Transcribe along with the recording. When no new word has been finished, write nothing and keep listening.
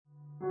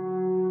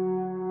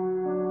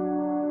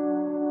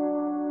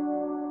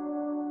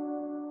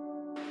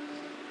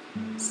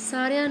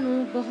ਸਾਰਿਆਂ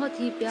ਨੂੰ ਬਹੁਤ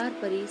ਹੀ ਪਿਆਰ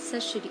ਭਰੀ ਸਤਿ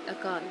ਸ਼੍ਰੀ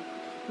ਅਕਾਲ।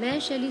 ਮੈਂ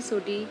ਸ਼ੈਲੀ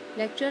ਸੋਢੀ,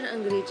 ਲੈਕਚਰਰ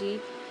ਅੰਗਰੇਜ਼ੀ,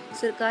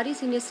 ਸਰਕਾਰੀ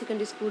ਸੀਨੀਅਰ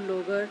ਸੈਕੰਡਰੀ ਸਕੂਲ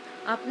ਲੋਹਗੜ੍ਹ,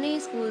 ਆਪਣੇ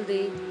ਸਕੂਲ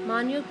ਦੇ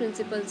ਮਾਨਯੋਗ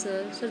ਪ੍ਰਿੰਸੀਪਲ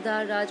ਸਰ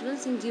ਸਰਦਾਰ ਰਾਜਵੰਤ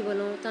ਸਿੰਘ ਜੀ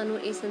ਵੱਲੋਂ ਤੁਹਾਨੂੰ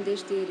ਇਹ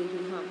ਸੰਦੇਸ਼ ਦੇ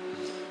ਰਹੀ ਹਾਂ।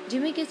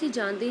 ਜਿਵੇਂ ਕਿ ਅਸੀਂ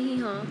ਜਾਣਦੇ ਹੀ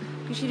ਹਾਂ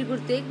ਕਿ ਸ਼੍ਰੀ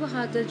ਗੁਰੂ ਤੇਗ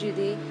ਬਹਾਦਰ ਜੀ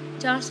ਦੇ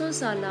 400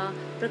 ਸਾਲਾ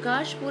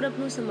ਪ੍ਰਕਾਸ਼ ਪੁਰਬ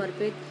ਨੂੰ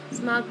ਸਮਰਪਿਤ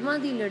ਸਮਾਗਮਾਂ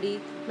ਦੀ ਲੜੀ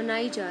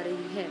ਮਨਾਈ ਜਾ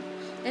ਰਹੀ ਹੈ।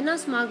 ਇਹਨਾਂ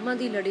ਸਮਾਗਮਾਂ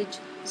ਦੀ ਲੜੀ 'ਚ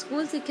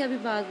ਸਕੂਲ ਸਿੱਖਿਆ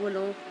ਵਿਭਾਗ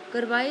ਵੱਲੋਂ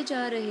ਕਰਵਾਏ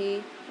ਜਾ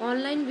ਰਹੇ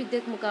ਆਨਲਾਈਨ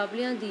ਵਿਦਿਅਕ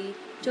ਮੁਕਾਬਲਿਆਂ ਦੀ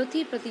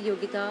ਚੌਥੀ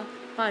ਪ੍ਰਤੀਯੋਗਿਤਾ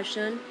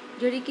ਭਾਸ਼ਣ,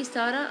 ਜਿਹੜੀ ਕਿ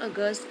 17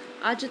 ਅਗਸਤ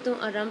ਅੱਜ ਤੋਂ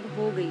ਆਰੰਭ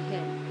ਹੋ ਗਈ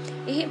ਹੈ।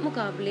 ਇਹ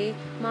ਮੁਕਾਬਲੇ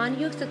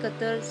ਮਾਨਯੋਗ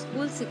ਸਕੱਤਰ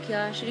ਸਕੂਲ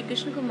ਸਿੱਖਿਆ ਸ਼੍ਰੀ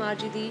ਕ੍ਰਿਸ਼ਨ ਕੁਮਾਰ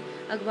ਜੀ ਦੀ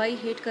ਅਗਵਾਈ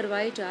ਹੇਠ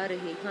ਕਰਵਾਏ ਜਾ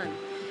ਰਹੇ ਹਨ।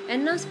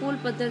 ਇਹਨਾਂ ਸਕੂਲ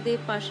ਪੱਧਰ ਦੇ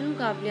ਭਾਸ਼ਣ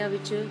ਮੁਕਾਬਲਿਆਂ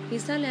ਵਿੱਚ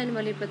ਹਿੱਸਾ ਲੈਣ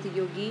ਵਾਲੇ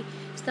ਪ੍ਰਤੀਯੋਗੀ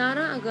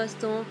 17 ਅਗਸਤ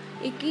ਤੋਂ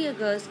 21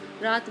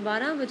 ਅਗਸਤ ਰਾਤ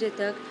 12 ਵਜੇ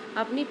ਤੱਕ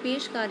ਆਪਣੀ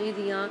ਪੇਸ਼ਕਾਰੀ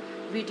ਦੀਆਂ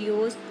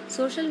ਵੀਡੀਓਜ਼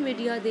ਸੋਸ਼ਲ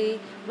ਮੀਡੀਆ ਦੇ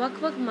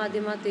ਵੱਖ-ਵੱਖ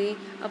ਮਾਧਿਅਮਾਂ 'ਤੇ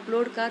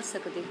ਅਪਲੋਡ ਕਰ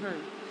ਸਕਦੇ ਹਨ।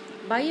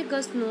 22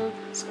 ਅਗਸਤ ਨੂੰ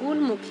ਸਕੂਲ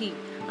ਮੁਖੀ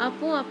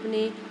ਆਪੋ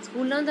ਆਪਣੇ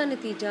ਸਕੂਲਾਂ ਦਾ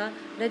ਨਤੀਜਾ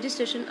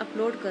ਰਜਿਸਟ੍ਰੇਸ਼ਨ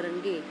ਅਪਲੋਡ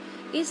ਕਰਨਗੇ।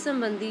 ਇਸ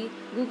ਸੰਬੰਧੀ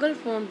ਗੂਗਲ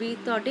ਫਾਰਮ ਵੀ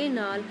ਤੁਹਾਡੇ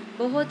ਨਾਲ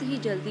ਬਹੁਤ ਹੀ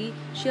ਜਲਦੀ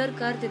ਸ਼ੇਅਰ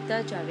ਕਰ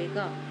ਦਿੱਤਾ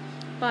ਜਾਵੇਗਾ।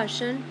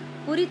 ਭਾਸ਼ਣ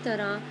ਪੂਰੀ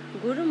ਤਰ੍ਹਾਂ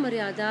ਗੁਰੂ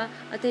ਮਰਿਆਦਾ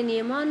ਅਤੇ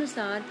ਨਿਯਮਾਂ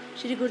ਅਨੁਸਾਰ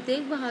ਸ਼੍ਰੀ ਗੁਰੂ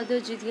ਤੇਗ ਬਹਾਦਰ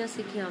ਜੀ ਦੀਆਂ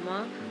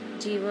ਸਿੱਖਿਆਵਾਂ,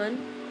 ਜੀਵਨ,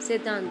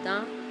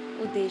 ਸਿਧਾਂਤਾਂ,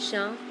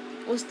 ਉਦੇਸ਼ਾਂ,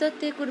 ਉਸਤਤ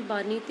ਤੇ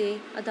ਕੁਰਬਾਨੀ ਤੇ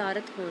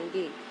ਆਧਾਰਿਤ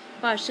ਹੋਣਗੇ।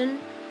 ਭਾਸ਼ਣ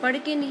ਪੜ੍ਹ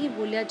ਕੇ ਨਹੀਂ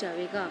ਬੋਲਿਆ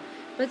ਜਾਵੇਗਾ।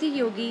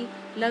 ਪ੍ਰਤੀਯੋਗੀ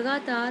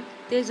ਲਗਾਤਾਰ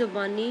ਤੇ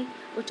ਜ਼ੁਬਾਨੀ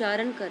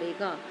ਉਚਾਰਨ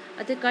ਕਰੇਗਾ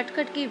ਅਤੇ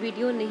ਕੱਟ-ਕੱਟ ਕੇ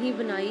ਵੀਡੀਓ ਨਹੀਂ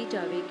ਬਣਾਈ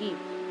ਜਾਵੇਗੀ।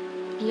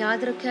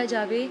 ਯਾਦ ਰੱਖਿਆ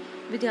ਜਾਵੇ,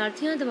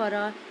 ਵਿਦਿਆਰਥੀਆਂ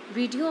ਦੁਆਰਾ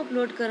ਵੀਡੀਓ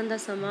ਅਪਲੋਡ ਕਰਨ ਦਾ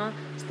ਸਮਾਂ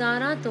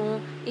 17 ਤੋਂ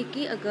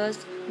 21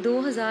 ਅਗਸਤ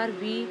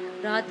 2020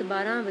 ਰਾਤ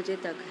 12 ਵਜੇ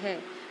ਤੱਕ ਹੈ।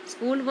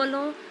 ਸਕੂਲ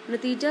ਵੱਲੋਂ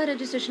ਨਤੀਜਾ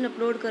ਰਜਿਸਟ੍ਰੇਸ਼ਨ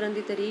ਅਪਲੋਡ ਕਰਨ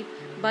ਦੀ ਤਾਰੀਖ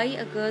 22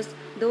 ਅਗਸਤ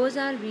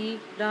 2020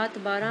 ਰਾਤ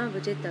 12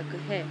 ਵਜੇ ਤੱਕ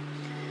ਹੈ।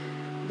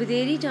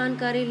 ਵਧੇਰੀ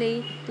ਜਾਣਕਾਰੀ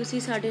ਲਈ ਤੁਸੀਂ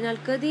ਸਾਡੇ ਨਾਲ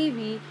ਕਦੇ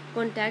ਵੀ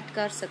ਕੰਟੈਕਟ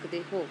ਕਰ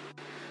ਸਕਦੇ ਹੋ।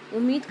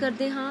 ਉਮੀਦ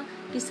ਕਰਦੇ ਹਾਂ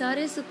ਕਿ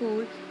ਸਾਰੇ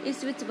ਸਕੂਲ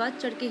ਇਸ ਵਿੱਚ ਵੱਧ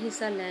ਚੜ੍ਹ ਕੇ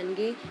ਹਿੱਸਾ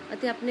ਲੈਣਗੇ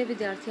ਅਤੇ ਆਪਣੇ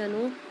ਵਿਦਿਆਰਥੀਆਂ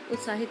ਨੂੰ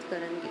ਉਤਸ਼ਾਹਿਤ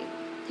ਕਰਨਗੇ।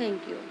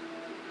 Thank you.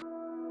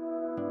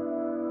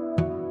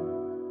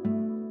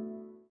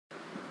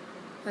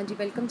 ਹਾਂਜੀ,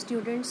 welcome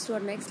students to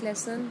our next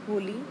lesson,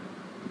 Bholi,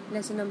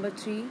 lesson number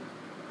 3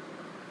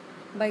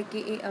 by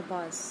K.A.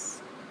 Abbas.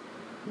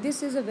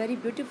 This is a very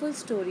beautiful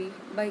story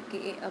by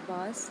K.A.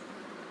 Abbas.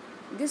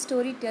 This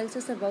story tells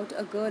us about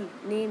a girl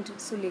named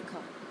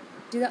Sulekha,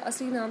 ਜਿਹਦਾ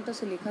ਅਸਲੀ ਨਾਮ ਤਾਂ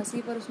ਸੁਲੇਖਾ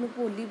ਸੀ, ਪਰ ਉਸਨੂੰ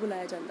ਭੋਲੀ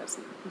ਬੁਲਾਇਆ ਜਾਂਦਾ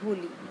ਸੀ।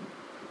 ਭੋਲੀ,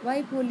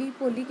 ਵਾਈ ਭੋਲੀ?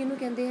 ਭੋਲੀ ਕਿਹਨੂੰ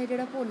ਕਹਿੰਦੇ ਹੈ?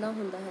 ਜਿਹੜਾ ਭੋਲਾ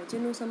ਹੁੰਦਾ ਹੈ,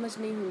 ਜਿਹਨੂੰ ਸਮਝ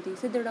ਨਹੀਂ ਹੁੰਦੀ,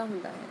 ਸਿੱਧੜਾ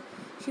ਹੁੰਦਾ ਹੈ।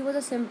 She was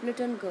a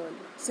simpleton girl,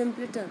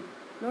 simpleton,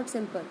 not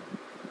simple,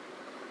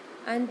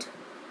 and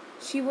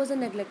she was a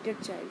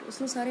neglected child.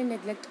 ਉਸਨੂੰ ਸਾਰੇ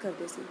ਨੈਗਲੈਕਟ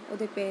ਕਰਦੇ ਸੀ।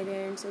 ਉਹਦੇ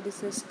ਪੇਰੈਂਟਸ, ਉਹਦੇ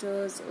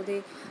ਸਿਸਟਰਸ,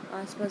 ਉਹਦੇ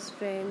ਆਸ-ਪਾਸ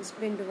ਫਰੈਂਡਸ,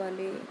 ਪਿੰਡ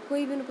ਵਾਲੇ,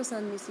 ਕੋਈ ਵੀ ਉਹਨੂੰ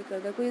ਪਸੰਦ ਨਹੀਂ ਸੀ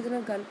ਕਰਦਾ, ਕੋਈ ਉਹਦੇ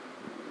ਨਾਲ ਗੱਲ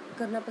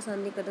ਕਰਨਾ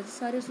ਪਸੰਦ ਨਹੀਂ ਕਰਦਾ ਸੀ।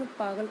 ਸਾਰੇ ਉਸਨੂੰ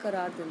ਪਾਗਲ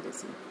ਕਰਾਰ ਦਿੰਦੇ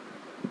ਸੀ।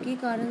 ਕੀ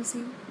ਕਾਰਨ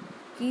ਸੀ?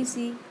 ਕੀ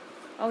ਸੀ?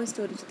 ਆਓ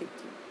ਸਟੋਰੀ 'ਚ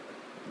ਦੇਖੀਏ।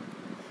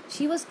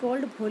 She was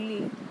called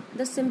Bholi,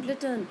 the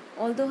simpleton,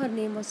 although her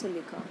name was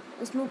Sulekha.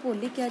 ਉਸਨੂੰ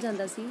ਭੋਲੀ ਕਿਹਾ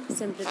ਜਾਂਦਾ ਸੀ,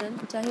 ਸਿੰਪਲਟਨ,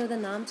 ਚਾਹੇ ਉਹਦਾ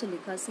ਨਾਮ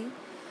ਸੁਲੇਖਾ ਸੀ।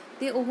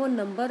 ਅਤੇ ਉਹ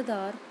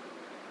ਨੰਬਰਦਾਰ,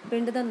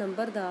 ਪਿੰਡ ਦਾ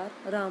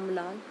ਨੰਬਰਦਾਰ ਰਾਮ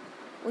ਲਾਲ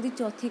ਉਹਦੀ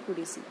ਚੌਥੀ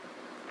ਕੁੜੀ ਸੀ,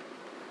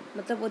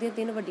 ਮਤਲਬ ਉਹਦੀਆਂ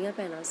 3 ਵੱਡੀਆਂ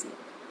ਭੈਣਾਂ ਸੀ।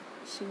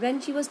 ਵੈਨ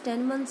ਸ਼ੀ ਵਾਜ਼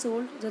 10 months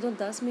old, ਜਦੋਂ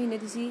 10 ਮਹੀਨੇ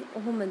ਦੀ ਸੀ,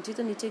 ਉਹ ਮੰਜੇ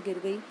ਤੋਂ ਨੀਚੇ ਗਿਰ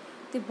ਗਈ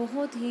ਅਤੇ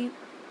ਬਹੁਤ ਹੀ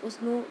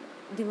ਉਸਨੂੰ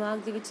ਦਿਮਾਗ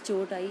ਦੇ ਵਿੱਚ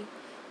ਚੋਟ ਆਈ,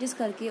 ਜਿਸ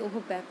ਕਰਕੇ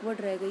ਉਹ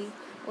ਬੈਕਵਰਡ ਰਹਿ ਗਈ।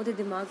 ਉਹਦੇ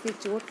ਦਿਮਾਗ 'ਤੇ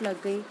ਚੋਟ ਲੱਗ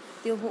ਗਈ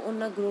ਅਤੇ ਉਹ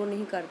ਓਨਾ ਗਰੋ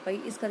ਨਹੀਂ ਕਰ ਪਾਈ,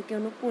 ਇਸ ਕਰਕੇ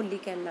ਉਹਨੂੰ ਭੋਲੀ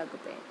ਕਹਿਣ ਲੱਗ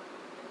ਪਏ।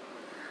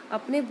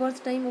 ਆਪਣੇ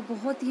ਬਰਥ ਟਾਈਮ ਉਹ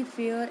ਬਹੁਤ ਹੀ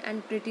ਫੇਅਰ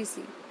ਐਂਡ ਪ੍ਰੀਟੀ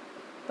ਸੀ,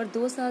 ਪਰ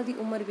 2 ਸਾਲ ਦੀ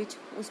ਉਮਰ ਵਿੱਚ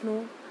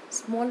ਉਸਨੂੰ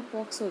ਸਮੋਲ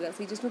ਪੌਕਸ ਹੋ ਗਿਆ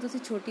ਸੀ, ਜਿਸਨੂੰ ਤੁਸੀਂ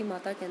ਛੋਟੀ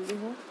ਮਾਤਾ ਕਹਿੰਦੇ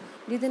ਹੋ,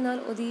 ਜਿਹਦੇ ਨਾਲ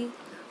ਉਹਦੀ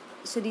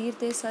ਸਰੀਰ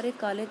 'ਤੇ ਸਾਰੇ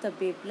ਕਾਲੇ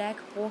ਧੱਬੇ,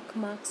 ਬਲੈਕ ਪੌਕ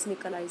ਮਾਰਕਸ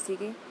ਨਿਕਲ ਆਏ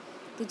ਸੀਗੇ,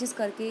 ਅਤੇ ਜਿਸ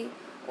ਕਰਕੇ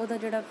ਉਹਦਾ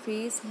ਜਿਹੜਾ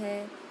ਫੇਸ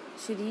ਹੈ,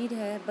 ਸਰੀਰ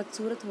ਹੈ,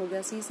 ਬਦਸੂਰਤ ਹੋ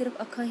ਗਿਆ ਸੀ।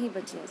 ਸਿਰਫ ਅੱਖਾਂ ਹੀ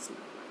ਬਚੀਆਂ ਸੀ,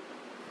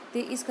 ਅਤੇ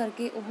ਇਸ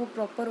ਕਰਕੇ ਉਹ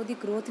ਪ੍ਰੋਪਰ ਉਹਦੀ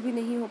ਗਰੋਥ ਵੀ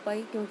ਨਹੀਂ ਹੋ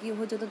ਪਾਈ, ਕਿਉਂਕਿ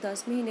ਉਹ ਜਦੋਂ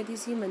 10 ਮਹੀਨੇ ਦੀ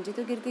ਸੀ ਮੰਜੇ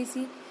ਤੋਂ ਗਿਰ ਗਈ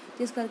ਸੀ,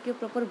 ਅਤੇ ਇਸ ਕਰਕੇ ਉਹ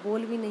ਪ੍ਰੋਪਰ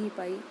ਬੋਲ ਵੀ ਨਹੀਂ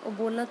ਪਾਈ। ਉਹ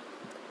ਬੋਲਣਾ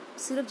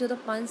ਸਿਰਫ ਜਦੋਂ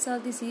 5 ਸਾਲ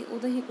ਦੀ ਸੀ,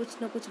 ਉਦੋਂ ਹੀ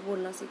ਕੁਛ ਨਾ ਕੁਛ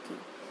ਬੋਲਣਾ ਸਿੱਖੀ।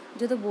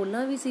 ਜਦੋਂ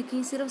ਬੋਲਣਾ ਵੀ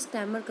ਸਿੱਖੀ, ਸਿਰਫ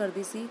ਸਟੈਮਰ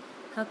ਕਰਦੀ ਸੀ,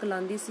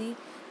 ਹਕਲਾਉਂਦੀ ਸੀ,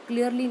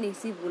 ਕਲੀਅਰਲੀ ਨਹੀਂ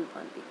ਸੀ ਬੋਲ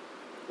ਪਾਉਂਦੀ।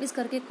 ਇਸ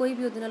ਕਰਕੇ ਕੋਈ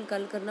ਵੀ ਉਹਦੇ ਨਾਲ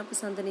ਗੱਲ ਕਰਨਾ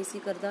ਪਸੰਦ ਨਹੀਂ ਸੀ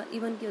ਕਰਦਾ,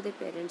 ਈਵਨ ਕਿ ਉਹਦੇ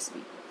ਪੇਰੈਂਟਸ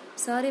ਵੀ।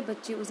 ਸਾਰੇ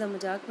ਬੱਚੇ ਉਸਦਾ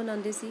ਮਜ਼ਾਕ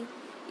ਬਣਾਉਂਦੇ ਸੀ।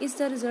 ਇਸ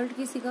ਦਾ ਰਿਜ਼ਲਟ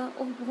ਕੀ ਸੀਗਾ?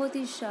 ਉਹ ਬਹੁਤ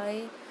ਹੀ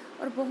ਸ਼ਾਏ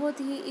ਔਰ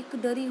ਬਹੁਤ ਹੀ ਇੱਕ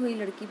ਡਰੀ ਹੋਈ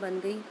ਲੜਕੀ ਬਣ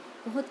ਗਈ,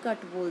 ਬਹੁਤ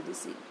ਘੱਟ ਬੋਲਦੀ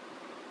ਸੀ।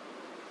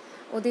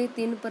 ਉਹਦੇ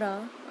 3 ਭਰਾ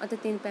ਅਤੇ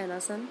 3 ਭੈਣਾਂ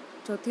ਸਨ।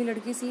 ਚੌਥੀ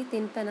ਲੜਕੀ ਸੀ।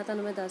 3 ਭੈਣਾਂ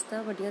ਤੁਹਾਨੂੰ ਮੈਂ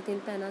ਦੱਸਦਾ, ਵੱਡੀਆਂ 3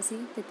 ਭੈਣਾਂ ਸੀ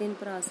ਅਤੇ 3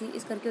 ਭਰਾ ਸੀ।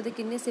 ਇਸ ਕਰਕੇ ਉਹਦੇ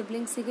ਕਿੰਨੇ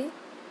ਸਿਬਲਿੰਗ ਸੀਗੇ?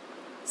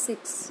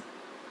 6।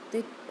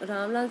 ਅਤੇ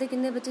ਰਾਮ ਲਾਲ ਦੇ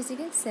ਕਿੰਨੇ ਬੱਚੇ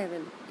ਸੀਗੇ?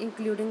 7,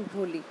 ਇੰਕਲੂਡਿੰਗ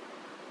ਭੋਲੀ।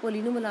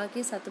 ਭੋਲੀ ਨੂੰ ਮਿਲਾ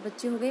ਕੇ 7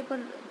 ਬੱਚੇ ਹੋ ਗਏ, ਪਰ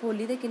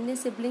ਭੋਲੀ ਦੇ ਕਿੰਨੇ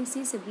ਸਿਬਲਿੰਗ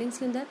ਸੀ?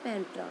 ਸਿਬਲਿੰਗਸ ਹੁੰਦਾ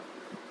ਭੈਣ ਭਰਾ।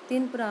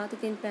 3 ਭਰਾ ਅਤੇ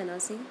 3 ਭੈਣਾਂ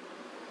ਸੀ।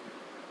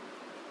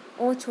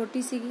 ਉਹ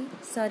ਛੋਟੀ ਸੀਗੀ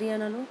ਸਾਰੀਆਂ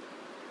ਨਾਲੋਂ।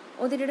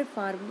 ਉਹਦੇ ਜਿਹੜੇ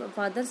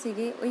ਫਾਦਰ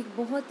ਸੀਗੇ, ਉਹ ਇੱਕ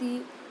ਬਹੁਤ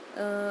ਹੀ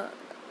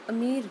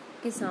ਅਮੀਰ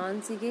ਕਿਸਾਨ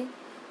ਸੀਗੇ।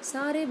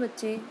 ਸਾਰੇ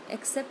ਬੱਚੇ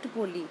ਐਕਸੈਪਟ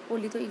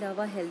ਭੋਲੀ ਤੋਂ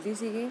ਇਲਾਵਾ ਹੈਲਦੀ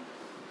ਸੀਗੇ।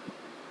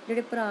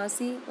 ਜਿਹੜੇ ਭਰਾ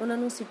ਸੀ ਉਹਨਾਂ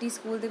ਨੂੰ ਸਿਟੀ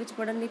ਸਕੂਲ ਦੇ ਵਿੱਚ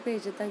ਪੜ੍ਹਨ ਲਈ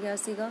ਭੇਜ ਦਿੱਤਾ ਗਿਆ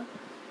ਸੀਗਾ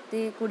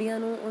ਅਤੇ ਕੁੜੀਆਂ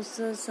ਨੂੰ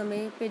ਉਸ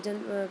ਸਮੇਂ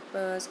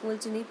ਸਕੂਲ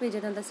 'ਚ ਨਹੀਂ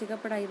ਭੇਜਿਆ ਜਾਂਦਾ ਸੀਗਾ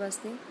ਪੜ੍ਹਾਈ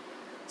ਵਾਸਤੇ।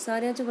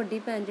 ਸਾਰਿਆਂ 'ਚ ਵੱਡੀ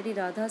ਭੈਣ ਜਿਹੜੀ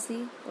ਰਾਧਾ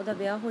ਸੀ ਉਹਦਾ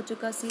ਵਿਆਹ ਹੋ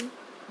ਚੁੱਕਾ ਸੀ।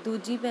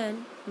 ਦੂਜੀ ਭੈਣ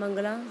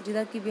ਮੰਗਲਾ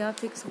ਜਿਹਦਾ ਕਿ ਵਿਆਹ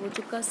ਫਿਕਸ ਹੋ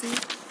ਚੁੱਕਾ ਸੀ।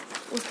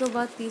 ਉਸ ਤੋਂ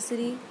ਬਾਅਦ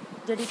ਤੀਸਰੀ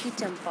ਜਿਹੜੀ ਕਿ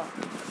ਚੰਪਾ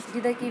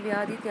ਜਿਹਦਾ ਕਿ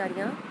ਵਿਆਹ ਦੀ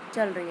ਤਿਆਰੀਆਂ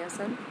ਚੱਲ ਰਹੀਆਂ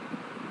ਸਨ,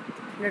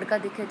 ਲੜਕਾ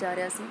ਦੇਖਿਆ ਜਾ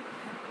ਰਿਹਾ ਸੀ।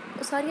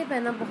 ਉਹ ਸਾਰੀਆਂ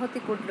ਭੈਣਾਂ ਬਹੁਤ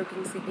ਹੀ ਗੁੱਡ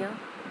ਲੁਕਿੰਗ ਸੀਗੀਆਂ,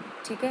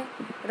 ਠੀਕ ਹੈ।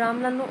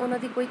 ਰਾਮ ਲਾਲ ਨੂੰ ਉਹਨਾਂ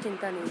ਦੀ ਕੋਈ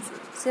ਚਿੰਤਾ ਨਹੀਂ ਸੀ,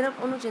 ਸਿਰਫ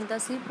ਉਹਨੂੰ ਚਿੰਤਾ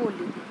ਸੀ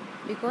ਭੋਲੀ ਦੀ,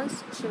 because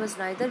she was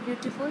neither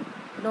beautiful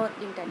nor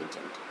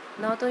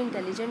intelligent. ਨਾ ਤਾਂ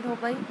ਇੰਟੈਲੀਜੈਂਟ ਹੋ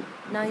ਪਾਈ,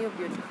 ਨਾ ਹੀ ਉਹ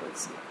ਬਿਊਟੀਫੁਲ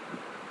ਸੀ।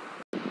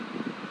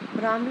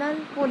 ਰਾਮ ਲਾਲ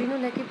ਭੋਲੀ ਨੂੰ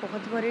ਲੈ ਕੇ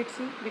ਬਹੁਤ ਵਰੀਡ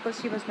ਸੀ, because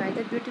she was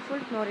neither beautiful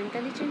nor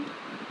intelligent.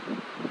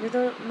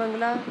 ਜਦੋਂ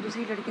ਮੰਗਲਾ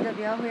ਦੂਸਰੀ ਲੜਕੀ ਦਾ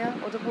ਵਿਆਹ ਹੋਇਆ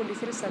ਉਦੋਂ ਭੋਲੀ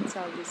ਸਿਰਫ 7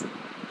 ਸਾਲ ਦੀ ਸੀ।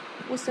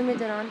 ਉਸ ਸਮੇਂ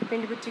ਦੌਰਾਨ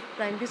ਪਿੰਡ ਵਿੱਚ ਇੱਕ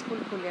ਪ੍ਰਾਇਮਰੀ ਸਕੂਲ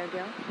ਖੋਲ੍ਹਿਆ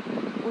ਗਿਆ।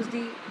 ਉਸ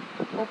ਦੀ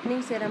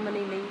ਓਪਨਿੰਗ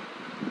ਸੈਰਾਮਨੀ ਲਈ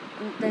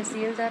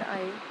ਤਹਿਸੀਲਦਾਰ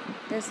ਆਏ।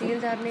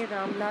 ਤਹਿਸੀਲਦਾਰ ਨੇ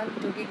ਰਾਮ ਲਾਲ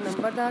ਜੋ ਕਿ ਇੱਕ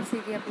ਨੰਬਰਦਾਰ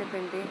ਸੀਗੇ ਆਪਣੇ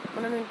ਪਿੰਡ ਦੇ,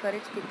 ਉਹਨਾਂ ਨੂੰ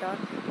ਇਨਕਰੇਜ ਕੀਤਾ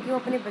ਕਿ ਉਹ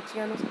ਆਪਣੇ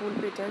ਬੱਚਿਆਂ ਨੂੰ ਸਕੂਲ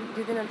ਭੇਜਣ,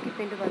 ਜਿਹਦੇ ਨਾਲ ਕਿ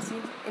ਪਿੰਡ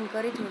ਵਾਸੀ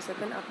ਇਨਕਰੇਜ ਹੋ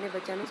ਸਕਣ ਆਪਣੇ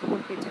ਬੱਚਿਆਂ ਨੂੰ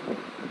ਸਕੂਲ ਭੇਜਣ ਲਈ।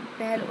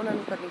 ਪਹਿਲ ਉਹਨਾਂ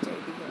ਨੂੰ ਕਰਨੀ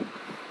ਚਾਹੀਦੀ ਹੈ।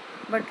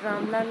 ਬਟ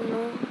ਰਾਮ ਲਾਲ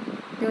ਨੂੰ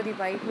ਅਤੇ ਉਹਦੀ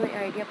ਵਾਈਫ ਨੂੰ ਇਹ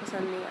ਆਈਡੀਆ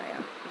ਪਸੰਦ ਨਹੀਂ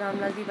ਆਇਆ। ਰਾਮ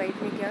ਲਾਲ ਦੀ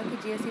ਵਾਈਫ ਨੇ ਕਿਹਾ ਕਿ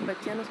ਜੇ ਅਸੀਂ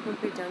ਬੱਚਿਆਂ ਨੂੰ ਸਕੂਲ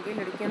ਭੇਜਾਂਗੇ,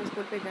 ਲੜਕੀਆਂ ਨੂੰ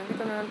ਸਕੂਲ ਭੇਜਾਂਗੇ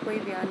ਤਾਂ ਉਹਨਾਂ ਨਾਲ ਕੋਈ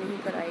ਵਿਆਹ ਨਹੀਂ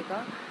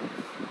ਕਰਾਏਗਾ।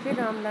 ਫਿਰ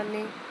ਰਾਮ ਲਾਲ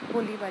ਨੇ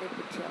ਭੋਲੀ ਬਾਰੇ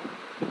ਪੁੱਛਿਆ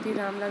ਅਤੇ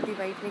ਰਾਮ ਲਾਲ ਦੀ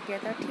ਵਾਈਫ ਨੇ ਕਿਹਾ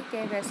ਤਾਂ ਠੀਕ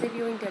ਹੈ, ਵੈਸੇ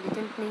ਵੀ ਉਹ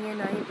ਇੰਟੈਲੀਜੈਂਟ ਨਹੀਂ ਹੈ,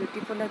 ਨਾ ਹੀ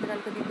ਬਿਊਟੀਫੁਲ ਹੈ, ਉਹਦੇ ਨਾਲ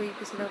ਕਦੀ ਕੋਈ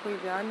ਕਿਸੇ ਦਾ ਕੋਈ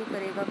ਵਿਆਹ ਨਹੀਂ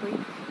ਕਰੇਗਾ ਕੋਈ,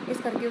 ਇਸ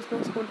ਕਰਕੇ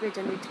ਉਸਨੂੰ ਸਕੂਲ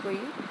ਭੇਜਣ ਵਿੱਚ ਕੋਈ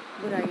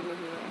ਬੁਰਾਈ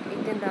ਨਹੀਂ ਹੈ।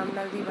 ਇੱਕ ਦਿਨ ਰਾਮ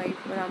ਲਾਲ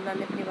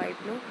ਨੇ ਆਪਣੀ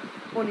ਵਾਈਫ ਨੂੰ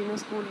ਭੋਲੀ ਨੂੰ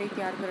ਸਕੂਲ ਲਈ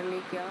ਤਿਆਰ ਕਰਨ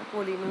ਲਈ ਕਿਹਾ।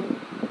 ਭੋਲੀ ਨੂੰ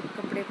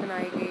ਕੱਪੜੇ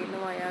ਪਹਿਨਾਏ ਗਏ,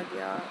 ਨਵਾਇਆ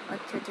ਗਿਆ,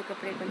 ਅੱਛੇ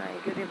ਕੱਪੜੇ ਪਹਿਨਾਏ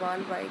ਗਏ, ਉਹਦੇ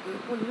ਵਾਲ ਵਾਏ ਗਏ।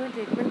 ਭੋਲੀ ਨੂੰ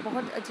ਟ੍ਰੀਟਮੈਂਟ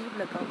ਬਹੁਤ ਅਜੀਬ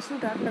ਲੱਗਾ, ਉਸਨੂੰ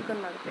ਡਰ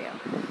ਲੱਗਣ ਲੱਗ ਪਿਆ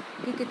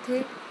ਕਿ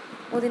ਕਿੱਥੇ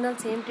ਉਹਦੇ ਨਾਲ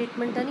ਸੇਮ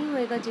ਟ੍ਰੀਟਮੈਂਟ ਤਾਂ ਨਹੀਂ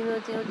ਹੋਏਗਾ ਜਿਵੇਂ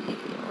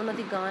ਉਹਨਾਂ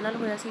ਦੀ ਗਾਂ ਨਾਲ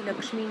ਹੋਇਆ ਸੀ,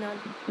 ਲਕਸ਼ਮੀ ਨਾਲ,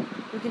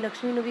 ਕਿਉਂਕਿ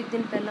ਲਕਸ਼ਮੀ ਨੂੰ ਵੀ ਇੱਕ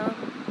ਦਿਨ ਪਹਿਲਾਂ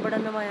ਬੜਾ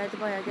ਨਵਾਇਆ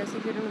ਧਵਾਇਆ ਗਿਆ ਸੀ,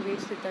 ਫਿਰ ਉਹਨੂੰ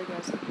ਵੇਚ ਦਿੱਤਾ ਗਿਆ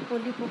ਸੀ।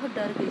 ਭੋਲੀ ਬਹੁਤ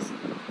ਡਰ ਗਈ ਸੀ।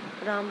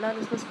 ਰਾਮ ਲਾਲ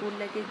ਉਸਨੂੰ ਸਕੂਲ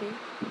ਲੈ ਕੇ ਗਏ,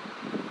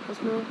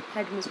 ਉਸਨੂੰ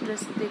ਹੈਡ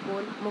ਮਿਸਟਰੈਸ ਦੇ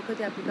ਕੋਲ, ਮੁੱਖ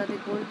ਅਧਿਆਪਿਕਾ ਦੇ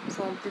ਕੋਲ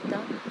ਸੌਂਪ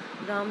ਦਿੱਤਾ।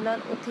 ਰਾਮ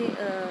ਲਾਲ ਉੱਥੇ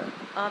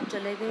ਆਪ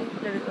ਚਲੇ ਗਏ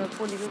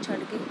ਭੋਲੀ ਨੂੰ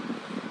ਛੱਡ ਕੇ।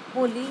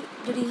 ਭੋਲੀ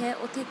ਜਿਹੜੀ ਹੈ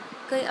ਉੱਥੇ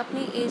ਕਈ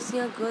ਆਪਣੀ ਏਜ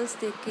ਦੀਆਂ ਗਰਲਸ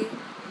ਦੇਖ ਕੇ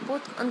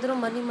ਬਹੁਤ ਅੰਦਰੋਂ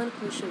ਮਨ ਹੀ ਮਨ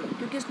ਖੁਸ਼ ਹੋਈ,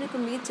 ਕਿਉਂਕਿ ਉਸਨੂੰ ਇੱਕ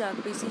ਉਮੀਦ ਜਾਗ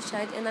ਪਈ ਸੀ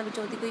ਸ਼ਾਇਦ ਇਹਨਾਂ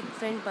ਵਿੱਚੋਂ ਉਹਦੀ ਕੋਈ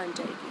ਫਰੈਂਡ ਬਣ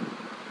ਜਾਏਗੀ।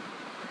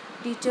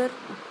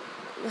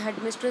 ਹੈਡ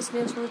ਮਿਸਟਰੈਸ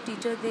ਨੇ ਉਸਨੂੰ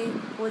ਟੀਚਰ ਦੇ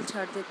ਕੋਲ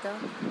ਛੱਡ ਦਿੱਤਾ।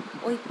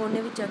 ਉਹ ਇੱਕ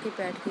ਕੋਨੇ ਵਿੱਚ ਜਾ ਕੇ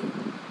ਬੈਠ ਗਈ,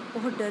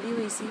 ਬਹੁਤ ਡਰੀ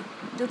ਹੋਈ ਸੀ।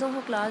 ਜਦੋਂ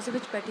ਉਹ ਕਲਾਸ ਦੇ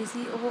ਵਿੱਚ ਬੈਠੀ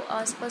ਸੀ, ਉਹ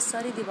ਆਸ-ਪਾਸ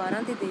ਸਾਰੀ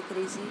ਦੀਵਾਰਾਂ 'ਤੇ ਦੇਖ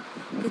ਰਹੀ ਸੀ,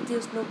 ਕਿਤੇ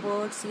ਉਸਨੂੰ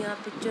ਬਰਡਸ ਦੀਆਂ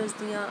ਪਿਕਚਰਸ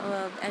ਦੀਆਂ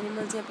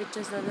ਐਨੀਮਲਸ ਦੀਆਂ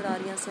ਪਿਕਚਰਸ ਨਜ਼ਰ ਆ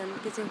ਰਹੀਆਂ ਸਨ,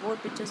 ਕਿਸੇ ਹੋਰ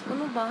ਪਿਕਚਰਸ।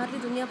 ਉਹਨੂੰ ਬਾਹਰਲੀ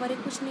ਦੁਨੀਆ ਬਾਰੇ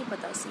ਕੁਛ ਨਹੀਂ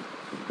ਪਤਾ ਸੀ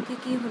ਕਿ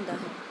ਕੀ ਹੁੰਦਾ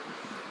ਹੈ।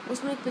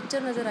 ਉਸਨੂੰ ਇੱਕ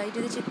ਪਿਕਚਰ ਨਜ਼ਰ ਆਈ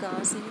ਜਿਹਦੇ 'ਚ ਇੱਕ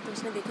ਗਾਂ ਸੀ, ਅਤੇ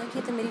ਉਸਨੇ ਦੇਖਿਆ ਕਿ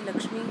ਇਹ ਤਾਂ ਮੇਰੀ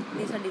ਲਕਸ਼ਮੀ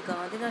ਨੇ ਸਾਡੀ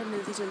ਗਾਂ ਦੇ ਨਾਲ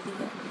ਮਿਲਦੀ ਜੁਲਦੀ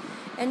ਹੈ।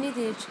 ਇੰਨੀ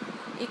ਦੇਰ 'ਚ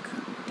ਇੱਕ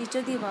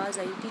ਟੀਚਰ ਦੀ ਆਵਾਜ਼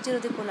ਆਈ। ਟੀਚਰ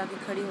ਉਹਦੇ ਕੋਲ ਆ ਕੇ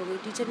ਖੜੀ ਹੋ ਗਈ।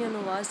 ਟੀਚਰ ਨੇ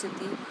ਉਹਨੂੰ ਆਵਾਜ਼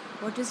ਦਿੱਤੀ,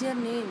 ਵਾਟ ਇਜ਼ ਯਰ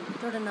ਨੇਮ,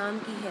 ਤੁਹਾਡਾ ਨਾਮ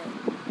ਕੀ ਹੈ?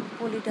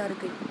 ਭੋਲੀ ਡਰ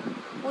ਗਈ।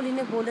 ਭੋਲੀ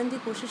ਨੇ ਬੋਲਣ ਦੀ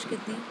ਕੋਸ਼ਿਸ਼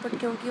ਕੀਤੀ, ਬਟ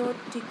ਕਿਉਂਕਿ ਉਹ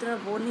ਠੀਕ ਤਰ੍ਹਾਂ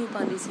ਬੋਲ ਨਹੀਂ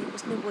ਪਾਉਂਦੀ ਸੀ,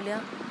 ਉਸਨੇ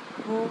ਬੋਲਿਆ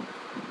ਹੋ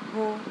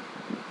ਹੋ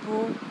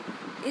ਹੋ।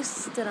 ਇਸ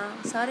ਤਰ੍ਹਾਂ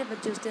ਸਾਰੇ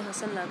ਬੱਚੇ ਉਸਤੇ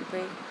ਹੱਸਣ ਲੱਗ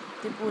ਪਏ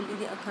ਅਤੇ ਭੋਲੀ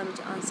ਦੀਆਂ ਅੱਖਾਂ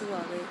ਵਿੱਚ ਆਂਸੂ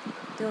ਆ ਗਏ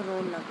ਅਤੇ ਉਹ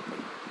ਰੋਣ ਲੱਗ ਪਈ।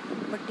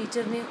 ਬਟ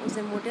ਟੀਚਰ ਨੇ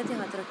ਉਸਦੇ ਮੋਢੇ 'ਤੇ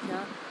ਹੱਥ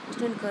ਰੱਖਿਆ,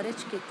 ਉਸਨੂੰ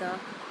ਇਨਕਰੇਜ ਕੀਤਾ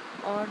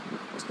ਔਰ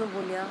ਉਸਨੂੰ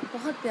ਬੋਲਿਆ,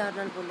 ਬਹੁਤ ਪਿਆਰ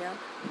ਨਾਲ ਬੋਲਿਆ,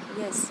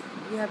 yes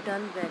you have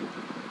done well.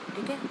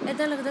 ਠੀਕ ਹੈ,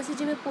 ਇੱਦਾਂ ਲੱਗਦਾ ਸੀ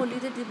ਜਿਵੇਂ ਭੋਲੀ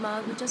ਦੇ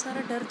ਦਿਮਾਗ ਵਿੱਚੋਂ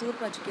ਸਾਰਾ ਡਰ ਦੂਰ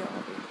ਭੱਜ ਗਿਆ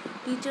ਹੋਵੇ।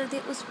 ਟੀਚਰ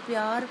ਦੇ ਉਸ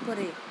ਪਿਆਰ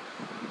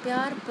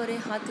ਭਰੇ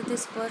ਹੱਥ ਦੇ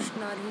ਸਪਰਸ਼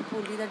ਨਾਲ ਹੀ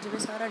ਭੋਲੀ ਦਾ ਜਿਵੇਂ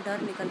ਸਾਰਾ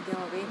ਡਰ ਨਿਕਲ ਗਿਆ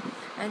ਹੋਵੇ।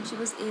 And she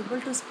was able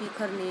to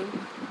speak her name,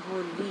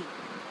 Bholi.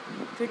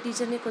 ਫਿਰ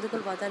ਟੀਚਰ ਨੇ ਉਹਦੇ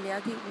ਕੋਲ ਵਾਅਦਾ ਲਿਆ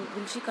ਕਿ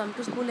will she come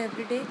to school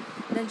every day?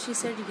 Then she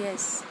said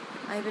yes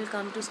I will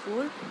come to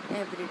school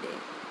every day.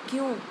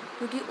 ਕਿਉਂ?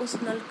 ਕਿਉਂਕਿ ਉਸ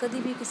ਨਾਲ ਕਦੀ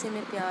ਵੀ ਕਿਸੇ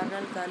ਨੇ ਪਿਆਰ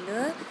ਨਾਲ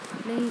ਗੱਲ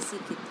ਨਹੀਂ ਸੀ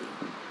ਕੀਤੀ।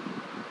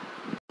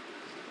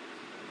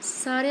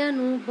 ਸਾਰਿਆਂ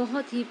ਨੂੰ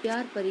ਬਹੁਤ ਹੀ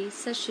ਪਿਆਰ ਭਰੀ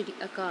ਸਤਿ ਸ਼੍ਰੀ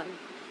ਅਕਾਲ।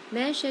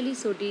 ਮੈਂ ਸ਼ੈਲੀ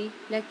ਸੋਢੀ,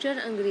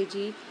 ਲੈਕਚਰਰ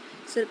ਅੰਗਰੇਜ਼ੀ,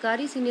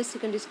 ਸਰਕਾਰੀ ਸੀਨੀਅਰ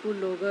ਸੈਕੰਡਰੀ ਸਕੂਲ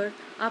ਲੋਹਗੜ੍ਹ,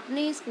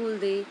 ਆਪਣੇ ਸਕੂਲ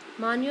ਦੇ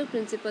ਮਾਨਯੋਗ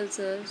ਪ੍ਰਿੰਸੀਪਲ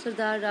ਸਰ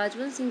ਸਰਦਾਰ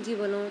ਰਾਜਵੰਤ ਸਿੰਘ ਜੀ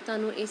ਵੱਲੋਂ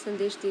ਤੁਹਾਨੂੰ ਇਹ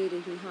ਸੰਦੇਸ਼ ਦੇ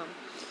ਰਹੀ ਹਾਂ।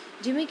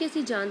 ਜਿਵੇਂ ਕਿ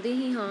ਅਸੀਂ ਜਾਣਦੇ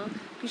ਹੀ ਹਾਂ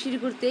ਕਿ ਸ਼੍ਰੀ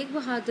ਗੁਰੂ ਤੇਗ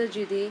ਬਹਾਦਰ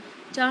ਜੀ ਦੇ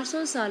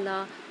 400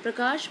 ਸਾਲਾ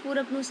ਪ੍ਰਕਾਸ਼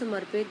ਪੁਰਬ ਨੂੰ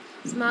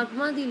ਸਮਰਪਿਤ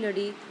ਸਮਾਗਮਾਂ ਦੀ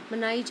ਲੜੀ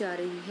ਮਨਾਈ ਜਾ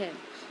ਰਹੀ ਹੈ।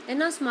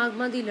 ਇਹਨਾਂ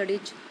ਸਮਾਗਮਾਂ ਦੀ ਲੜੀ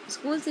 'ਚ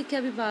ਸਕੂਲ ਸਿੱਖਿਆ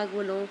ਵਿਭਾਗ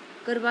ਵੱਲੋਂ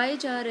ਕਰਵਾਏ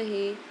ਜਾ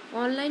ਰਹੇ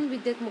ਆਨਲਾਈਨ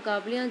ਵਿੱਦਿਅਕ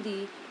ਮੁਕਾਬਲਿਆਂ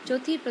ਦੀ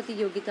ਚੌਥੀ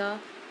ਪ੍ਰਤੀਯੋਗਿਤਾ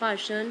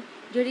ਭਾਸ਼ਣ,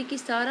 ਜਿਹੜੀ ਕਿ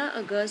 17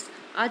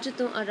 ਅਗਸਤ ਅੱਜ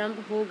ਤੋਂ ਆਰੰਭ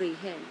ਹੋ ਗਈ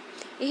ਹੈ।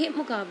 ਇਹ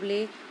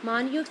ਮੁਕਾਬਲੇ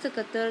ਮਾਨਯੋਗ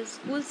ਸਕੱਤਰ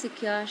ਸਕੂਲ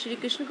ਸਿੱਖਿਆ ਸ਼੍ਰੀ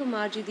ਕ੍ਰਿਸ਼ਨ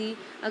ਕੁਮਾਰ ਜੀ ਦੀ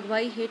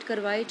ਅਗਵਾਈ ਹੇਠ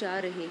ਕਰਵਾਏ ਜਾ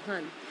ਰਹੇ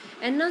ਹਨ।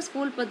 ਇਹਨਾਂ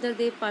ਸਕੂਲ ਪੱਧਰ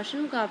ਦੇ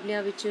ਭਾਸ਼ਣ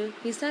ਮੁਕਾਬਲਿਆਂ ਵਿੱਚ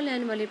ਹਿੱਸਾ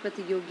ਲੈਣ ਵਾਲੇ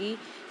ਪ੍ਰਤੀਯੋਗੀ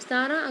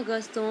 17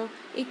 ਅਗਸਤ ਤੋਂ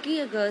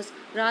 21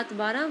 ਅਗਸਤ ਰਾਤ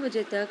 12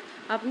 ਵਜੇ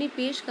ਤੱਕ ਆਪਣੀ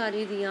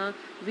ਪੇਸ਼ਕਾਰੀ ਦੀਆਂ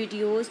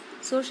ਵੀਡੀਓਜ਼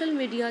ਸੋਸ਼ਲ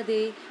ਮੀਡੀਆ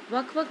ਦੇ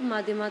ਵੱਖ-ਵੱਖ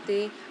ਮਾਧਿਅਮਾਂ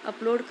 'ਤੇ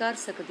ਅਪਲੋਡ ਕਰ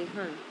ਸਕਦੇ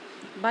ਹਨ।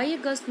 22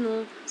 ਅਗਸਤ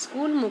ਨੂੰ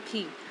ਸਕੂਲ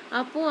ਮੁਖੀ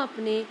ਆਪੋ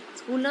ਆਪਣੇ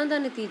ਸਕੂਲਾਂ ਦਾ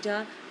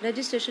ਨਤੀਜਾ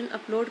ਰਜਿਸਟ੍ਰੇਸ਼ਨ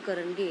ਅਪਲੋਡ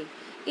ਕਰਨਗੇ।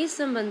 ਇਸ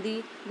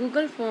ਸੰਬੰਧੀ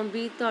ਗੂਗਲ ਫਾਰਮ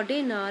ਵੀ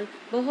ਤੁਹਾਡੇ ਨਾਲ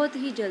ਬਹੁਤ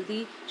ਹੀ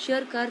ਜਲਦੀ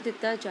ਸ਼ੇਅਰ ਕਰ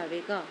ਦਿੱਤਾ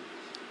ਜਾਵੇਗਾ।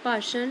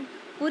 ਭਾਸ਼ਣ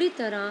ਪੂਰੀ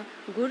ਤਰ੍ਹਾਂ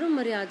ਗੁਰੂ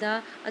ਮਰਿਆਦਾ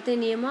ਅਤੇ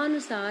ਨਿਯਮਾਂ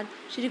ਅਨੁਸਾਰ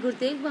ਸ਼੍ਰੀ ਗੁਰੂ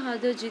ਤੇਗ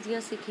ਬਹਾਦਰ ਜੀ ਦੀਆਂ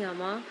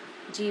ਸਿੱਖਿਆਵਾਂ,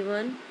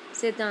 ਜੀਵਨ,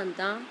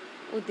 ਸਿਧਾਂਤਾਂ,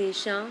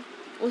 ਉਦੇਸ਼ਾਂ,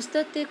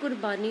 ਉਸਤਤ ਤੇ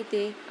ਕੁਰਬਾਨੀ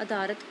 'ਤੇ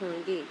ਆਧਾਰਿਤ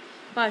ਹੋਣਗੇ।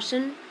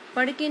 ਭਾਸ਼ਣ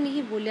ਪੜ੍ਹ ਕੇ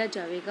ਨਹੀਂ ਬੋਲਿਆ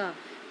ਜਾਵੇਗਾ।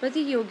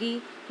 ਪ੍ਰਤੀਯੋਗੀ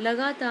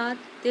ਲਗਾਤਾਰ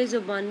ਤੇ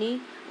ਜ਼ੁਬਾਨੀ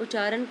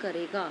ਉਚਾਰਨ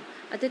ਕਰੇਗਾ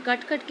ਅਤੇ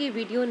ਕੱਟ-ਕੱਟ ਕੇ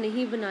ਵੀਡੀਓ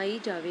ਨਹੀਂ ਬਣਾਈ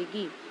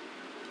ਜਾਵੇਗੀ।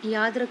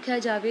 ਯਾਦ ਰੱਖਿਆ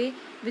ਜਾਵੇ,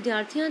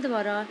 ਵਿਦਿਆਰਥੀਆਂ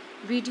ਦੁਆਰਾ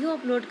ਵੀਡੀਓ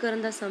ਅਪਲੋਡ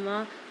ਕਰਨ ਦਾ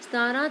ਸਮਾਂ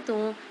 17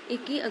 ਤੋਂ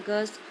 21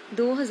 ਅਗਸਤ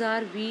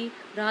 2020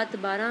 ਰਾਤ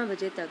 12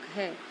 ਵਜੇ ਤੱਕ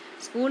ਹੈ।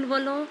 ਸਕੂਲ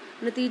ਵੱਲੋਂ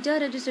ਨਤੀਜਾ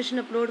ਰਜਿਸਟ੍ਰੇਸ਼ਨ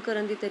ਅਪਲੋਡ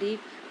ਕਰਨ ਦੀ ਤਾਰੀਖ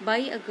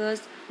 22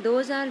 ਅਗਸਤ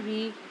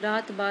 2020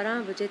 ਰਾਤ 12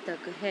 ਵਜੇ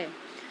ਤੱਕ ਹੈ।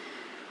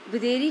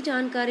 ਵਧੇਰੀ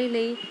ਜਾਣਕਾਰੀ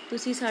ਲਈ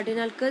ਤੁਸੀਂ ਸਾਡੇ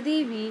ਨਾਲ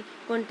ਕਦੇ ਵੀ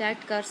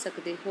ਕੰਟੈਕਟ ਕਰ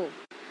ਸਕਦੇ ਹੋ।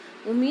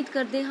 ਉਮੀਦ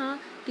ਕਰਦੇ ਹਾਂ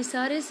ਕਿ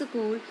ਸਾਰੇ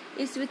ਸਕੂਲ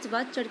ਇਸ ਵਿੱਚ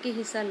ਵੱਧ ਚੜ੍ਹ ਕੇ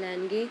ਹਿੱਸਾ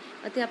ਲੈਣਗੇ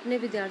ਅਤੇ ਆਪਣੇ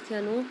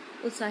ਵਿਦਿਆਰਥੀਆਂ ਨੂੰ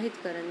ਉਤਸ਼ਾਹਿਤ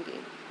ਕਰਨਗੇ।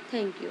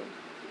 Thank you.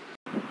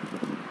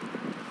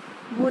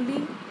 ਭੋਲੀ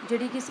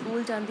ਜਿਹੜੀ ਕਿ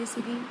ਸਕੂਲ ਜਾਂਦੀ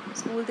ਸੀਗੀ,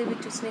 ਸਕੂਲ ਦੇ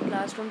ਵਿੱਚ ਉਸਨੇ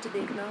ਕਲਾਸਰੂਮ 'ਚ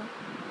ਦੇਖਣਾ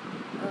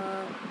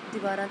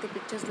ਦੀਵਾਰਾਂ 'ਤੇ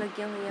ਪਿਕਚਰਸ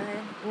ਲੱਗੀਆਂ ਹੋਈਆਂ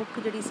ਹੈ। ਬੁੱਕ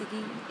ਜਿਹੜੀ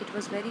ਸੀਗੀ, it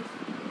was very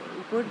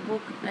good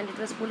book and it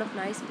was full of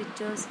nice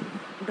pictures,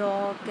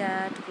 dog,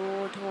 cat,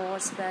 goat,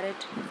 horse,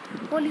 parrot.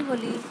 ਹੌਲੀ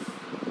ਹੌਲੀ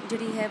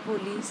ਜਿਹੜੀ ਹੈ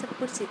ਭੋਲੀ ਸਭ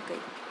ਕੁਝ ਸਿੱਖ ਗਈ।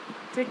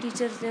 ਫਿਰ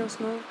ਟੀਚਰਸ ਨੇ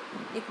ਉਸਨੂੰ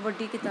ਇੱਕ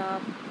ਵੱਡੀ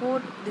ਕਿਤਾਬ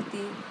ਹੋਰ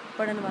ਦਿੱਤੀ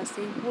ਪੜ੍ਹਨ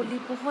ਵਾਸਤੇ। ਭੋਲੀ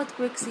ਬਹੁਤ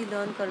ਕੁਇਕ ਸੀ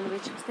ਲਰਨ ਕਰਨ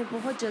ਵਿੱਚ, ਉਸਨੇ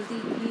ਬਹੁਤ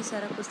ਜਲਦੀ ਹੀ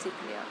ਸਾਰਾ ਕੁਝ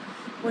ਸਿੱਖ ਲਿਆ।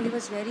 Bholi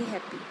was very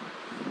happy,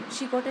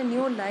 she got a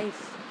new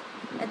life.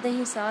 ਇੱਦਾਂ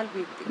ਹੀ ਸਾਲ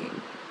ਬੀਤ ਗਏ।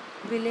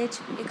 ਵਿਲੇਜ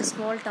ਇੱਕ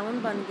ਸਮਾਲ ਟਾਊਨ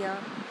ਬਣ ਗਿਆ।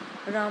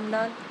 ਰਾਮ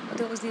ਲਾਲ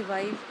ਅਤੇ ਉਸਦੀ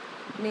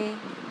ਵਾਈਫ ਨੇ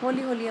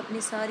ਹੌਲੀ ਹੌਲੀ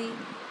ਆਪਣੀ ਸਾਰੀ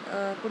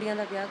ਕੁੜੀਆਂ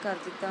ਦਾ ਵਿਆਹ ਕਰ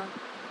ਦਿੱਤਾ।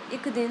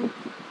 ਇੱਕ ਦਿਨ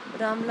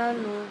ਰਾਮ ਲਾਲ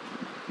ਨੂੰ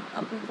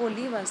ਆਪਣੀ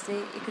ਭੋਲੀ ਵਾਸਤੇ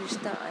ਇੱਕ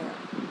ਰਿਸ਼ਤਾ ਆਇਆ।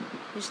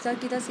 ਰਿਸ਼ਤਾ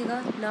ਕਿਹਦਾ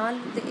ਸੀਗਾ? ਨਾਲ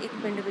ਦੇ ਇੱਕ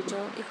ਪਿੰਡ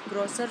ਵਿੱਚੋਂ ਇੱਕ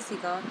ਗਰੋਸਰ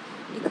ਸੀਗਾ,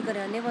 ਇੱਕ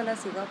ਕਰਿਆਨੇ ਵਾਲਾ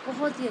ਸੀਗਾ।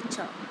 ਬਹੁਤ ਹੀ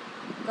ਅੱਛਾ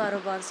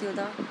ਕਾਰੋਬਾਰ ਸੀ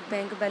ਉਹਦਾ,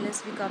 ਬੈਂਕ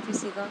ਬੈਲੈਂਸ ਵੀ ਕਾਫੀ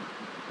ਸੀਗਾ।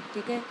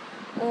 ਠੀਕ ਹੈ,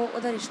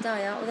 ਉਹਦਾ ਰਿਸ਼ਤਾ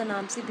ਆਇਆ। ਉਹਦਾ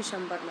ਨਾਮ ਸੀ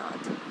ਬਿਸ਼ੰਬਰ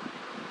ਨਾਥ।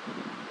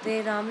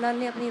 ਅਤੇ ਰਾਮ ਲਾਲ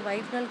ਨੇ ਆਪਣੀ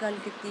ਵਾਈਫ ਨਾਲ ਗੱਲ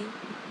ਕੀਤੀ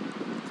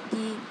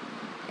ਕਿ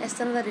ਇਸ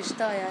ਤਰ੍ਹਾਂ ਦਾ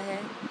ਰਿਸ਼ਤਾ ਆਇਆ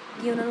ਹੈ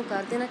ਕਿ ਉਹਨਾਂ ਨੂੰ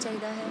ਕਰ ਦੇਣਾ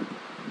ਚਾਹੀਦਾ ਹੈ।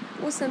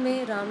 ਉਸ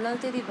ਸਮੇਂ ਰਾਮ ਲਾਲ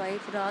ਅਤੇ ਉਹਦੀ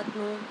ਵਾਈਫ ਰਾਤ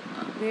ਨੂੰ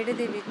ਵਿਹੜੇ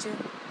ਦੇ ਵਿੱਚ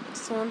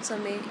ਸੌਣ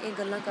ਸਮੇਂ ਇਹ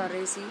ਗੱਲਾਂ ਕਰ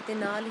ਰਹੇ ਸੀ ਅਤੇ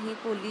ਨਾਲ ਹੀ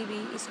ਭੋਲੀ ਵੀ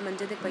ਇਸ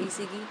ਮੰਜੇ 'ਤੇ ਪਈ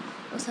ਸੀਗੀ।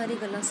 ਉਹ ਸਾਰੀ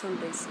ਗੱਲਾਂ ਸੁਣ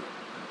ਰਹੀ ਸੀ।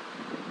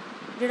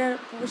 ਜਿਹੜਾ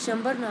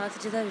ਬਿਸ਼ੰਬਰ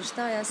ਨਾਥ ਜਿਹਦਾ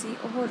ਰਿਸ਼ਤਾ ਆਇਆ ਸੀ,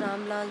 ਉਹ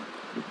ਰਾਮ ਲਾਲ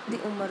ਦੀ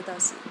ਉਮਰ ਦਾ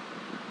ਸੀ।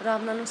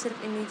 ਰਾਮ ਲਾਲ ਨੂੰ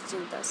ਸਿਰਫ ਇੰਨੀ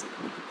ਚਿੰਤਾ ਸੀ।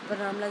 ਪਰ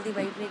ਰਾਮ ਲਾਲ ਦੀ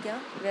ਵਾਈਫ ਨੇ ਕਿਹਾ,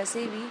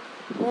 ਵੈਸੇ ਵੀ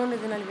ਕੌਣ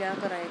ਇਹਦੇ ਨਾਲ ਵਿਆਹ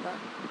ਕਰਾਏਗਾ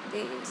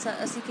ਅਤੇ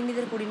ਅਸੀਂ ਕਿੰਨੀ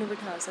ਦੇਰ ਕੁੜੀ ਨੂੰ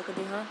ਬਿਠਾ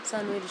ਸਕਦੇ ਹਾਂ,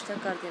 ਸਾਨੂੰ ਇਹ ਰਿਸ਼ਤਾ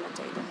ਕਰ ਦੇਣਾ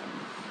ਚਾਹੀਦਾ ਹੈ।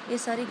 ਇਹ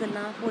ਸਾਰੀ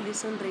ਗੱਲਾਂ ਭੋਲੀ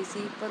ਸੁਣ ਰਹੀ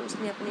ਸੀ, ਪਰ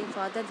ਉਸਨੇ ਆਪਣੇ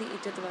ਫਾਦਰ ਦੀ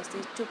ਇੱਜ਼ਤ ਵਾਸਤੇ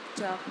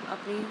ਚੁੱਪਚਾਪ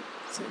ਆਪਣੀ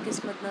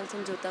ਕਿਸਮਤ ਨਾਲ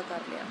ਸਮਝੌਤਾ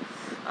ਕਰ ਲਿਆ।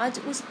 ਅੱਜ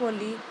ਉਸ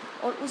ਭੋਲੀ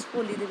ਔਰ ਉਸ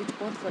ਭੋਲੀ ਦੇ ਵਿੱਚ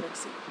ਬਹੁਤ ਫਰਕ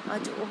ਸੀ।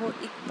 ਅੱਜ ਉਹ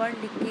ਇੱਕ ਪੜ੍ਹ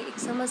ਲਿਖ ਕੇ ਇੱਕ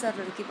ਸਮਝਦਾਰ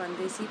ਲੜਕੀ ਬਣ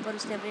ਗਈ ਸੀ, ਪਰ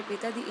ਉਸਨੇ ਆਪਣੇ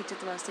ਪਿਤਾ ਦੀ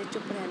ਇੱਜ਼ਤ ਵਾਸਤੇ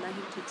ਚੁੱਪ ਰਹਿਣਾ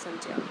ਹੀ ਠੀਕ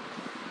ਸਮਝਿਆ।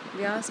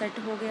 ਵਿਆਹ ਸੈੱਟ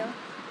ਹੋ ਗਿਆ।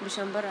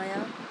 ਬਿਸ਼ੰਬਰ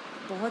ਆਇਆ,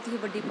 ਬਹੁਤ ਹੀ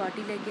ਵੱਡੀ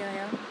ਪਾਰਟੀ ਲੈ ਕੇ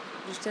ਆਇਆ,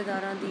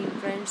 ਰਿਸ਼ਤੇਦਾਰਾਂ ਦੀ,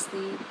 ਫਰੈਂਡਸ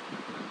ਦੀ।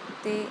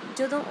 ਅਤੇ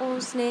ਜਦੋਂ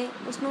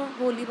ਉਸਨੂੰ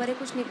ਭੋਲੀ ਬਾਰੇ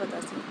ਕੁਛ ਨਹੀਂ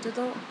ਪਤਾ ਸੀ।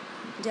 ਜਦੋਂ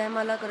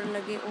ਜੈਮਾਲਾ ਕਰਨ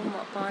ਲੱਗੇ, ਉਹ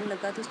ਪਾਉਣ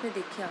ਲੱਗਾ ਤਾਂ ਉਸਨੇ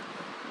ਦੇਖਿਆ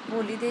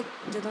ਭੋਲੀ ਦੇ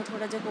ਜਦੋਂ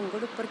ਥੋੜ੍ਹਾ ਜਿਹਾ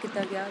ਘੁੰਗਟ ਉੱਪਰ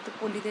ਕੀਤਾ ਗਿਆ ਤਾਂ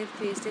ਭੋਲੀ ਦੇ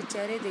ਫੇਸ 'ਤੇ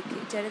ਚਿਹਰੇ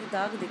ਦੇ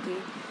ਦਾਗ ਦਿਖੇ।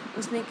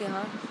 ਉਸਨੇ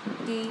ਕਿਹਾ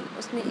ਕਿ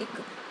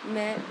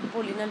ਮੈਂ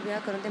ਭੋਲੀ ਨਾਲ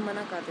ਵਿਆਹ ਕਰਨ 'ਤੇ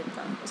ਮਨਾ ਕਰ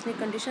ਦਿੱਤਾ। ਉਸਨੇ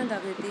ਕੰਡੀਸ਼ਨ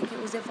ਰੱਖ ਦਿੱਤੀ ਕਿ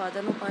ਉਸਦੇ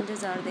ਫਾਦਰ ਨੂੰ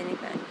 5000 ਦੇਣੇ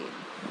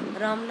ਪੈਣਗੇ।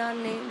 ਰਾਮ ਲਾਲ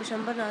ਨੇ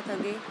ਬਿਸ਼ੰਬਰ ਨਾਥ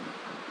ਅੱਗੇ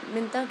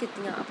ਮਿੰਨਤਾਂ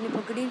ਕੀਤੀਆਂ, ਆਪਣੀ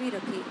ਪਗੜੀ ਵੀ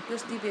ਰੱਖੀ ਕਿ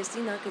ਉਸਦੀ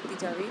ਬੇਇੱਜ਼ਤੀ ਨਾ ਕੀਤੀ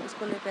ਜਾਵੇ। ਉਸ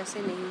ਕੋਲ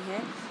ਪੈਸੇ ਨਹੀਂ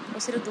ਹੈ, ਉਹ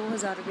ਸਿਰਫ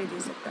 2000 ਰੁਪਏ ਦੇ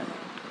ਸਕਦਾ ਹੈ।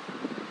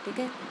 ਠੀਕ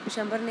ਹੈ,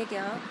 ਬਿਸ਼ੰਬਰ ਨੇ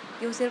ਕਿਹਾ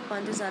ਕਿ ਉਹ ਸਿਰਫ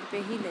 5000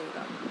 ਰੁਪਏ ਹੀ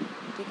ਲਏਗਾ।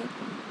 ਠੀਕ ਹੈ,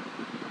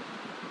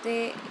 ਅਤੇ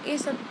ਇਹ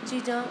ਸਭ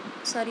ਚੀਜ਼ਾਂ,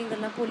 ਸਾਰੀਆਂ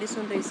ਗੱਲਾਂ ਭੋਲੀ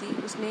ਸੁਣ ਰਹੀ ਸੀ।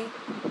 ਉਸਨੇ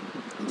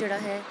ਜਿਹੜਾ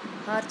ਹੈ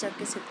ਹਾਰ ਚੱਕ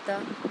ਕੇ ਸਿੱਟਤਾ।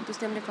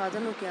 ਉਸਨੇ ਆਪਣੇ ਫਾਦਰ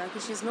ਨੂੰ ਕਿਹਾ ਕਿ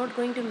she is not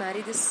going to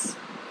Mary ਦਿਸ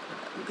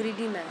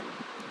ਗਰੀਡੀ ਮੈਨ।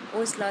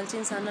 ਉਹ ਇਸ ਲਾਲਚੀ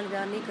ਇਨਸਾਨ ਨਾਲ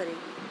ਵਿਆਹ ਨਹੀਂ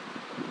ਕਰੇਗੀ।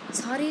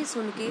 ਸਾਰੇ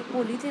ਸੁਣ ਕੇ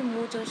ਭੋਲੀ ਦੇ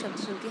ਮੂੰਹ 'ਚੋਂ ਸ਼ਬਦ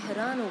ਸੁਣ ਕੇ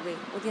ਹੈਰਾਨ ਹੋ ਗਏ,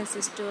 ਉਹਦੀਆਂ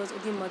ਸਿਸਟਰਸ,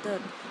 ਉਹਦੀ ਮਦਰ,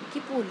 ਕਿ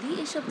ਭੋਲੀ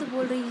ਇਹ ਸ਼ਬਦ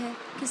ਬੋਲ ਰਹੀ ਹੈ।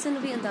 ਕਿਸੇ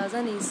ਨੂੰ ਵੀ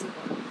ਅੰਦਾਜ਼ਾ ਨਹੀਂ ਸੀ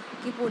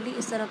ਕਿ ਭੋਲੀ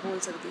ਇਸ ਤਰ੍ਹਾਂ ਬੋਲ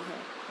ਸਕਦੀ ਹੈ।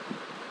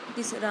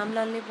 ਰਾਮ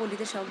ਲਾਲ ਨੇ ਭੋਲੀ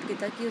 'ਤੇ ਸ਼ਾਊਟ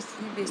ਕੀਤਾ ਕਿ ਉਸ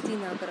ਦੀ ਬੇਇੱਜ਼ਤੀ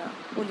ਨਾ ਕਰਾ।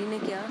 ਭੋਲੀ ਨੇ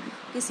ਕਿਹਾ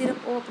ਕਿ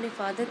ਸਿਰਫ ਉਹ ਆਪਣੇ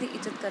ਫਾਦਰ ਦੀ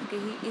ਇੱਜ਼ਤ ਕਰਕੇ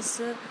ਹੀ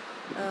ਇਸ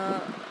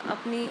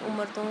ਆਪਣੀ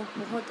ਉਮਰ ਤੋਂ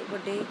ਬਹੁਤ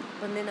ਵੱਡੇ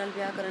ਬੰਦੇ ਨਾਲ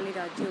ਵਿਆਹ ਕਰਨ ਲਈ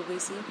ਰਾਜੀ ਹੋ ਗਈ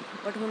ਸੀ,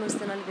 ਬਟ ਹੁਣ ਉਸ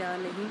ਦੇ ਨਾਲ ਵਿਆਹ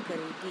ਨਹੀਂ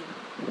ਕਰੇਗੀ।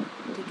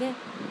 ਠੀਕ ਹੈ,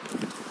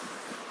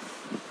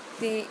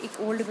 ਅਤੇ ਇੱਕ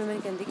ਓਲਡ ਵੂਮਨ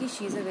ਕਹਿੰਦੀ ਕਿ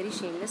she is a very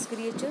ਸ਼ੇਮਲੈਸ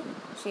ਕ੍ਰੀਏਚਰ,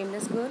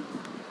 ਸ਼ੇਮਲੈਸ girl.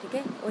 ਠੀਕ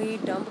ਹੈ, ਉਹ ਇਹ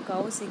ਡੰਪ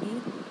ਕਾਓ ਸੀਗੀ,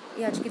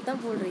 ਇਹ ਅੱਜ ਕਿੱਦਾਂ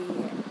ਬੋਲ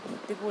ਰਹੀ ਹੈ।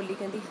 ਅਤੇ ਭੋਲੀ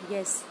ਕਹਿੰਦੀ,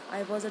 yes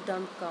I was a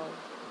dump cow,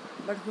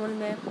 but ਹੁਣ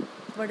ਮੈਂ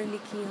ਪੜ੍ਹੀ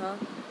ਲਿਖੀ ਹਾਂ,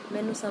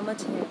 ਮੈਨੂੰ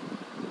ਸਮਝ ਹੈ।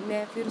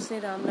 ਫਿਰ ਉਸਨੇ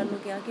ਰਾਮ ਲਾਲ ਨੂੰ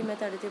ਕਿਹਾ ਕਿ ਮੈਂ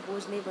ਤੁਹਾਡੇ 'ਤੇ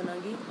ਬੋਝ ਨਹੀਂ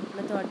ਬਣਾਂਗੀ,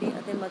 ਮੈਂ ਤੁਹਾਡੀ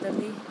ਅਤੇ ਮਦਰ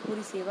ਦੀ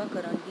ਪੂਰੀ ਸੇਵਾ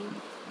ਕਰਾਂਗੀ,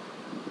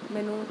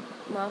 ਮੈਨੂੰ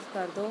ਮਾफ़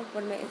ਕਰ ਦਿਓ,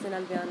 ਪਰ ਮੈਂ ਇਸ ਦੇ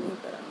ਨਾਲ ਵਿਆਹ ਨਹੀਂ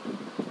ਕਰਾਂਗੀ।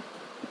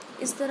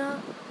 ਇਸ ਤਰ੍ਹਾਂ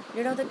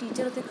ਜਿਹੜਾ ਉਹਦਾ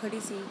ਟੀਚਰ ਉੱਥੇ ਖੜੀ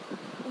ਸੀ,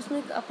 ਉਸਨੂੰ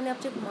ਇੱਕ ਆਪਣੇ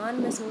ਆਪ 'ਚ ਇੱਕ ਮਾਣ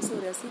ਮਹਿਸੂਸ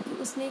ਹੋ ਰਿਹਾ ਸੀ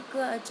ਕਿ ਉਸਨੇ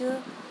ਅੱਜ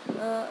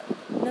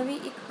ਨਵੀਂ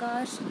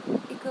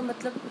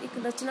ਇੱਕ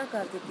ਰਚਨਾ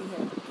ਕਰ ਦਿੱਤੀ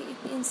ਹੈ ਕਿ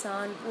ਇੱਕ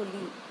ਇਨਸਾਨ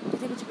ਭੋਲੀ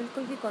ਜਿਹਦੇ ਵਿੱਚ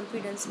ਬਿਲਕੁਲ ਵੀ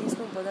ਕੌਨਫੀਡੈਂਸ ਨਹੀਂ,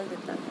 ਇਸਨੂੰ ਬਦਲ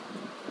ਦਿੱਤਾ ਹੈ।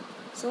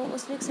 सो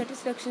उसमें एक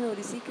सेटिस्फैक्शन हो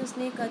रही सी कि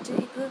उसने एक अज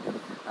एक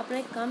अपना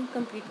एक काम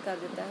कंप्लीट कर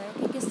दिता है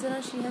कि किस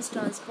तरह she has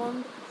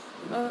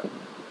transformed a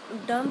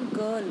dumb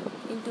girl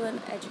into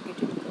an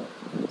educated girl.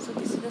 So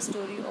this is the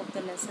story of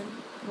the lesson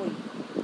Bholi.